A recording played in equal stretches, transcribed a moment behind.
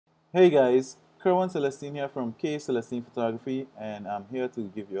Hey guys, Kerwan Celestine here from Celestine Photography, and I'm here to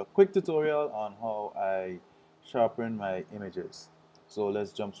give you a quick tutorial on how I sharpen my images. So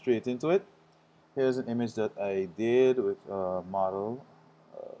let's jump straight into it. Here's an image that I did with a model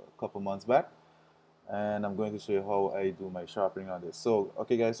a couple months back, and I'm going to show you how I do my sharpening on this. So,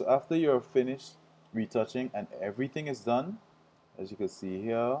 okay guys, so after you're finished retouching and everything is done, as you can see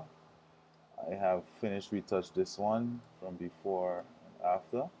here, I have finished retouch this one from before and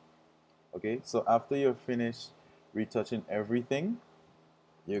after. Okay, so after you're finished retouching everything,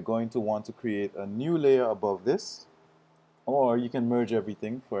 you're going to want to create a new layer above this, or you can merge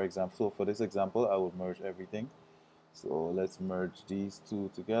everything. For example, so for this example, I will merge everything. So let's merge these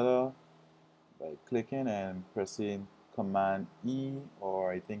two together by clicking and pressing Command E,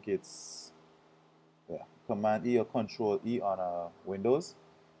 or I think it's Command E or Control E on Windows.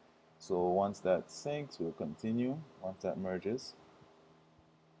 So once that syncs, we'll continue. Once that merges.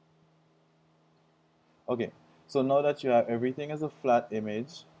 Okay, so now that you have everything as a flat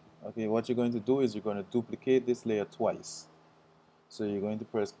image, okay, what you're going to do is you're going to duplicate this layer twice. So you're going to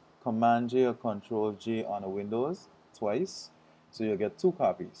press Command J or Control J on a Windows twice, so you'll get two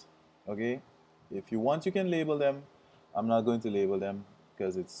copies. Okay, if you want, you can label them. I'm not going to label them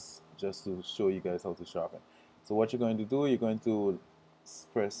because it's just to show you guys how to sharpen. So what you're going to do, you're going to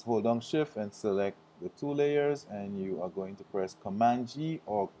hold down Shift and select the two layers, and you are going to press Command G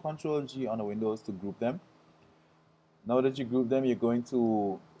or Control G on the Windows to group them. Now that you group them, you're going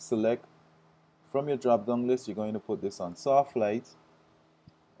to select from your drop down list, you're going to put this on soft light.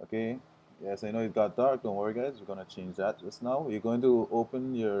 Okay, yes, I know it got dark, don't worry guys, we're going to change that just now. You're going to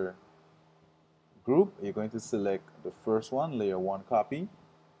open your group, you're going to select the first one, layer 1 copy.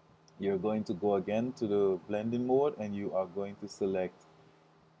 You're going to go again to the blending mode, and you are going to select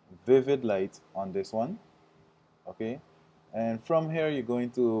vivid light on this one. Okay, and from here you're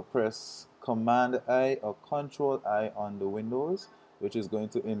going to press Command I or Control I on the Windows, which is going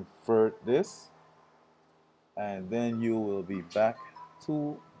to invert this, and then you will be back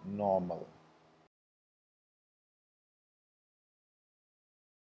to normal.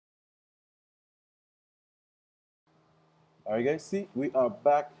 Alright guys, see, we are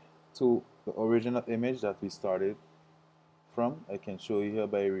back to the original image that we started from. I can show you here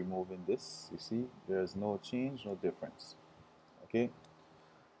by removing this. You see, there's no change, no difference. Okay,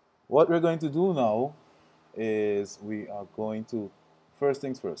 what we're going to do now is we are going to, first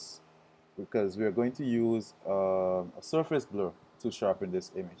things first, because we are going to use a surface blur to sharpen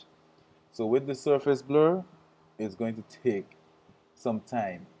this image. So with the surface blur, it's going to take some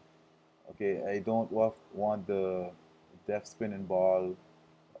time. Okay, I don't want the death spinning ball,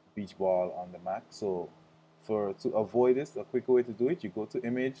 beach ball on the Mac. So to avoid this, a quicker way to do it, you go to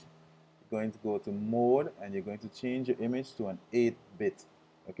image, you're going to go to mode, and you're going to change your image to an 8-bit.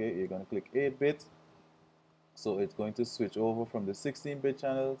 Okay, you're going to click 8-bit. So it's going to switch over from the 16-bit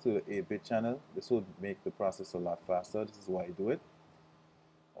channel to the 8-bit channel. This will make the process a lot faster. This is why I do it.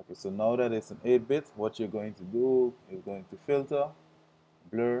 Okay, so now that it's an 8-bit, what you're going to do is going to filter,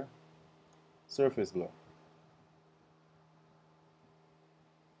 blur, surface blur.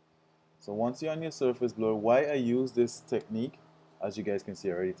 So once you're on your surface blur, why I use this technique, as you guys can see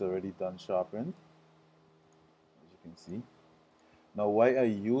already, it's already done sharpened, as you can see. Now why I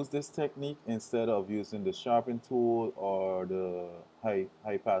use this technique instead of using the sharpen tool or the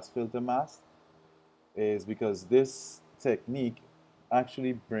high pass filter mask is because this technique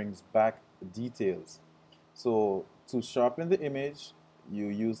actually brings back details. So to sharpen the image, you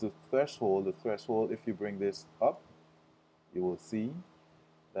use the threshold. The threshold, if you bring this up, you will see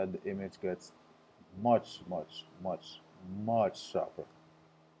that the image gets much, much, much, much sharper.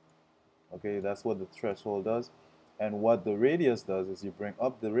 Okay, that's what the threshold does. And what the radius does is you bring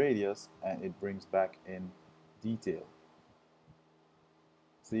up the radius and it brings back in detail.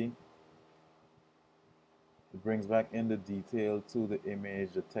 See? It brings back in the detail to the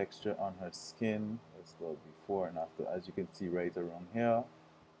image, the texture on her skin. Let's go before and after. As you can see right around here,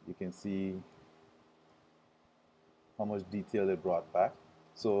 you can see how much detail it brought back.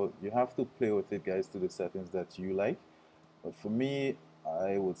 So you have to play with it, guys, to the settings that you like. But for me,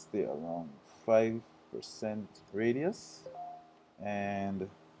 I would stay around 5% radius, and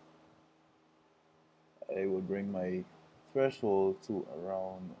I would bring my threshold to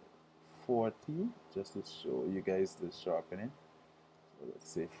around 40 just to show you guys the sharpening. So let's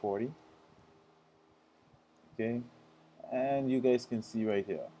say 40. Okay, and you guys can see right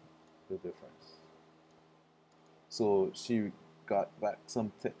here the difference. So she got back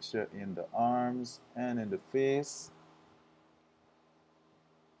some texture in the arms and in the face,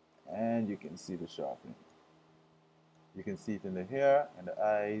 and you can see the sharpening. You can see it in the hair, and the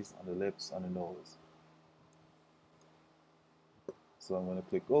eyes, on the lips, on the nose. So I'm going to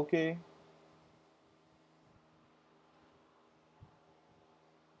click OK.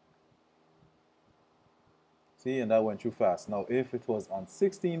 See, and that went too fast. Now, if it was on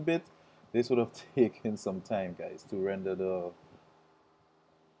 16-bit, this would have taken some time, guys, to render the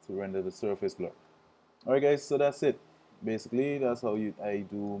surface blur. All right, guys, so that's it. Basically, that's how I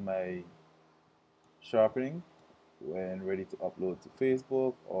do my sharpening when ready to upload to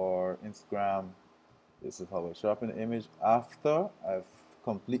Facebook or Instagram. This is how I sharpen the image after I've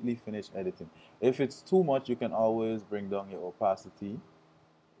completely finished editing. If it's too much, you can always bring down your opacity,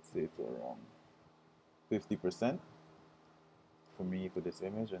 say to around 50% for me for this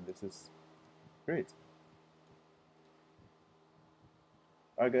image, and this is great.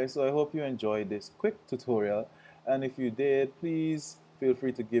 Alright guys, so I hope you enjoyed this quick tutorial, and if you did, please feel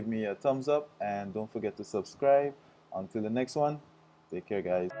free to give me a thumbs up and don't forget to subscribe. Until the next one, take care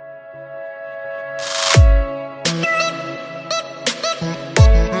guys.